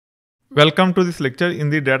Welcome to this lecture in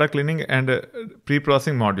the data cleaning and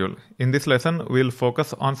pre-processing module. In this lesson, we'll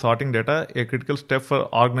focus on sorting data, a critical step for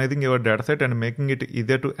organizing your dataset and making it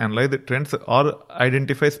easier to analyze the trends or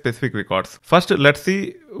identify specific records. First, let's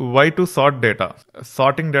see why to sort data.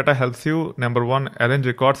 Sorting data helps you, number one, arrange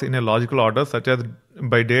records in a logical order such as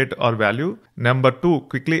by date or value. Number two,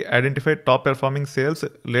 quickly identify top performing sales,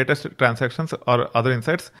 latest transactions or other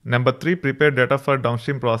insights. Number three, prepare data for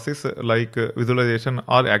downstream process like visualization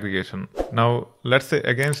or aggregation. Now let's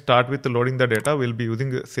again start with loading the data. We'll be using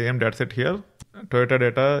the same dataset here. Toyota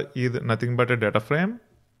data is nothing but a data frame.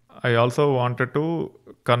 I also wanted to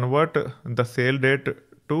convert the sale date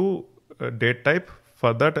to date type.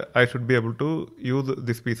 For that, I should be able to use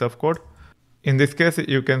this piece of code. In this case,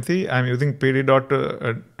 you can see I'm using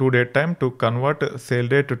pd.toDateTime to convert sale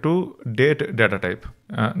date to date data type.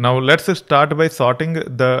 Now let's start by sorting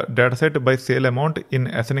the dataset by sale amount in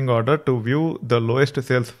ascending order to view the lowest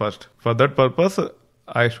sales first. For that purpose,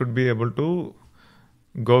 I should be able to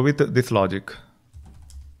go with this logic.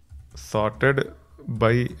 Sorted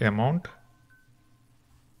by amount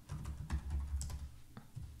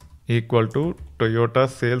equal to Toyota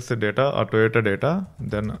sales data or Toyota data,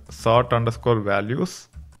 then sort underscore values,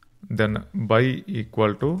 then by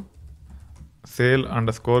equal to sale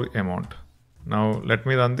underscore amount. Now let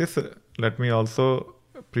me run this. Let me also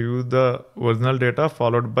preview the original data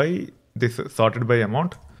followed by this sorted by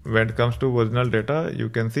amount. When it comes to original data, you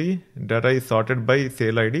can see data is sorted by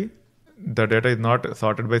sale ID. The data is not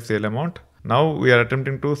sorted by sale amount. Now we are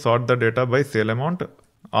attempting to sort the data by sale amount.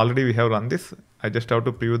 Already we have run this. I just have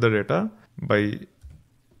to preview the data by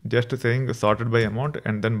just saying sorted by amount,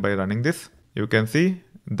 and then by running this, you can see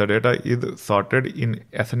the data is sorted in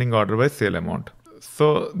ascending order by sale amount.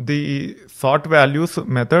 So the sort values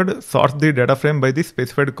method sorts the data frame by the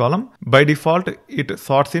specified column. By default, it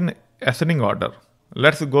sorts in ascending order.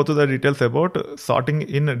 Let's go to the details about sorting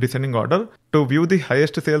in descending order. To view the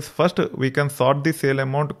highest sales first, we can sort the sale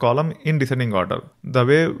amount column in descending order. The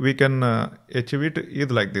way we can achieve it is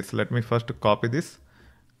like this. Let me first copy this.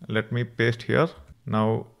 Let me paste here.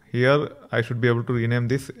 Now here I should be able to rename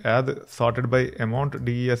this as sorted by amount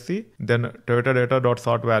DESC, then Toyota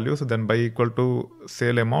data.sort values, then by equal to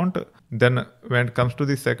sale amount. Then when it comes to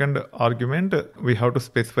the second argument, we have to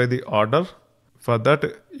specify the order. For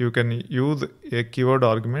that, you can use a keyword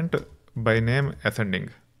argument by name ascending.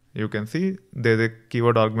 You can see there is a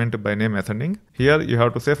keyword argument by name ascending. Here you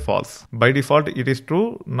have to say false. By default, it is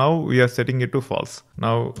true. Now we are setting it to false.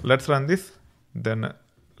 Now let's run this. Then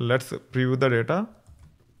let's preview the data.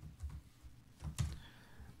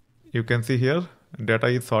 You can see here data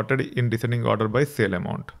is sorted in descending order by sale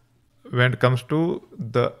amount. When it comes to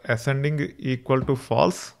the ascending equal to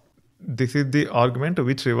false, this is the argument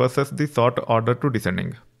which reverses the sort order to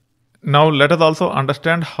descending. Now let us also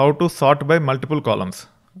understand how to sort by multiple columns.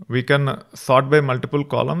 We can sort by multiple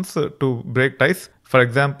columns to break ties. For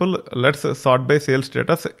example, let's sort by sales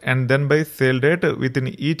status and then by sale date within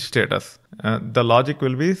each status. The logic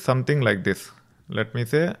will be something like this. Let me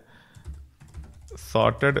say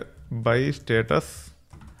sorted by status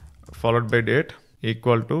followed by date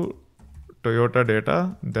equal to Toyota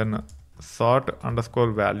data, then sort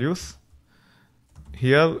underscore values.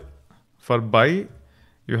 Here for by,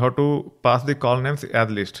 you have to pass the column names as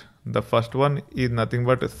list. The first one is nothing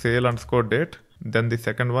but sale underscore date. Then the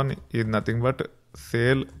second one is nothing but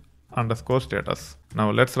sale underscore status.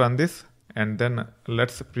 Now let's run this and then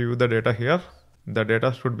let's preview the data here. The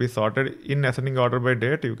data should be sorted in ascending order by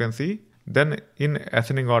date, you can see, then in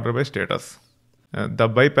ascending order by status. The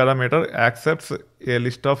by parameter accepts a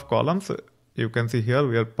list of columns. You can see here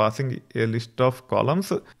we are passing a list of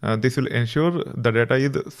columns. This will ensure the data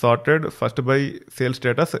is sorted first by sale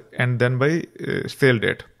status and then by sale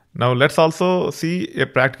date. Now let's also see a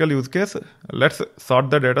practical use case. Let's sort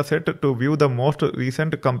the data set to view the most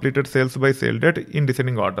recent completed sales by sale date in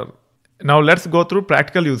descending order. Now let's go through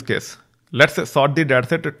practical use case. Let's sort the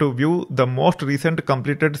dataset to view the most recent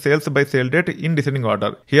completed sales by sale date in descending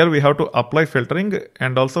order. Here we have to apply filtering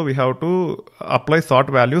and also we have to apply sort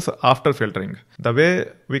values after filtering. The way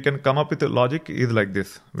we can come up with the logic is like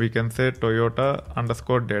this. We can say Toyota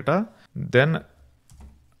underscore data, then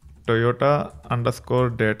Toyota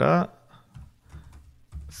underscore data,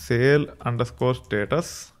 sale underscore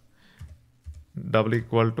status, double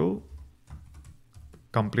equal to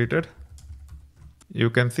completed. You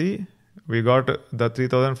can see we got the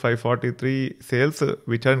 3543 sales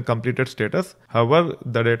which are in completed status. However,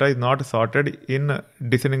 the data is not sorted in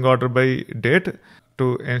descending order by date.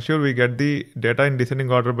 To ensure we get the data in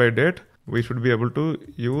descending order by date, we should be able to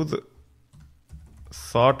use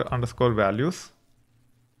sort underscore values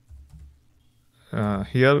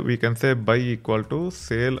here we can say by equal to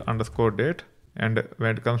sale underscore date, and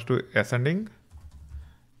when it comes to ascending,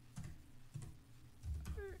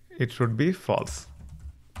 it should be false.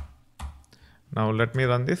 Now let me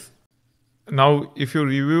run this. Now if you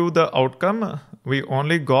review the outcome, we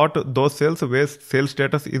only got those cells where sale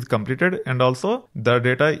status is completed, and also the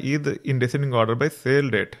data is in descending order by sale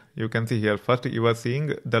date. You can see here, first you are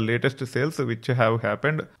seeing the latest sales which have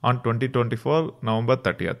happened on 2024 November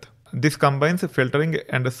 30th. This combines filtering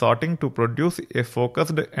and sorting to produce a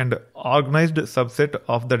focused and organized subset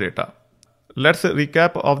of the data. Let's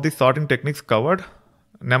recap of the sorting techniques covered.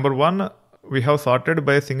 Number 1, we have sorted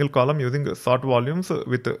by a single column using sort volumes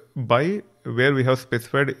with by, where we have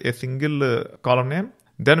specified a single column name.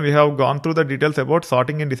 Then we have gone through the details about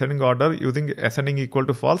sorting in descending order using ascending equal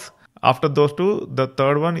to false. After those two, the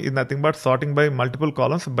third one is nothing but sorting by multiple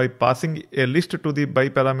columns by passing a list to the by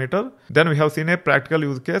parameter. Then we have seen a practical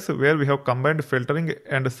use case where we have combined filtering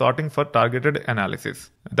and sorting for targeted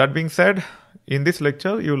analysis. That being said, in this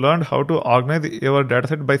lecture, you learned how to organize your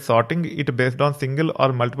dataset by sorting it based on single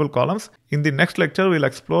or multiple columns. In the next lecture, we'll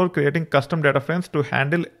explore creating custom data frames to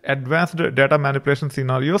handle advanced data manipulation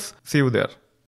scenarios. See you there.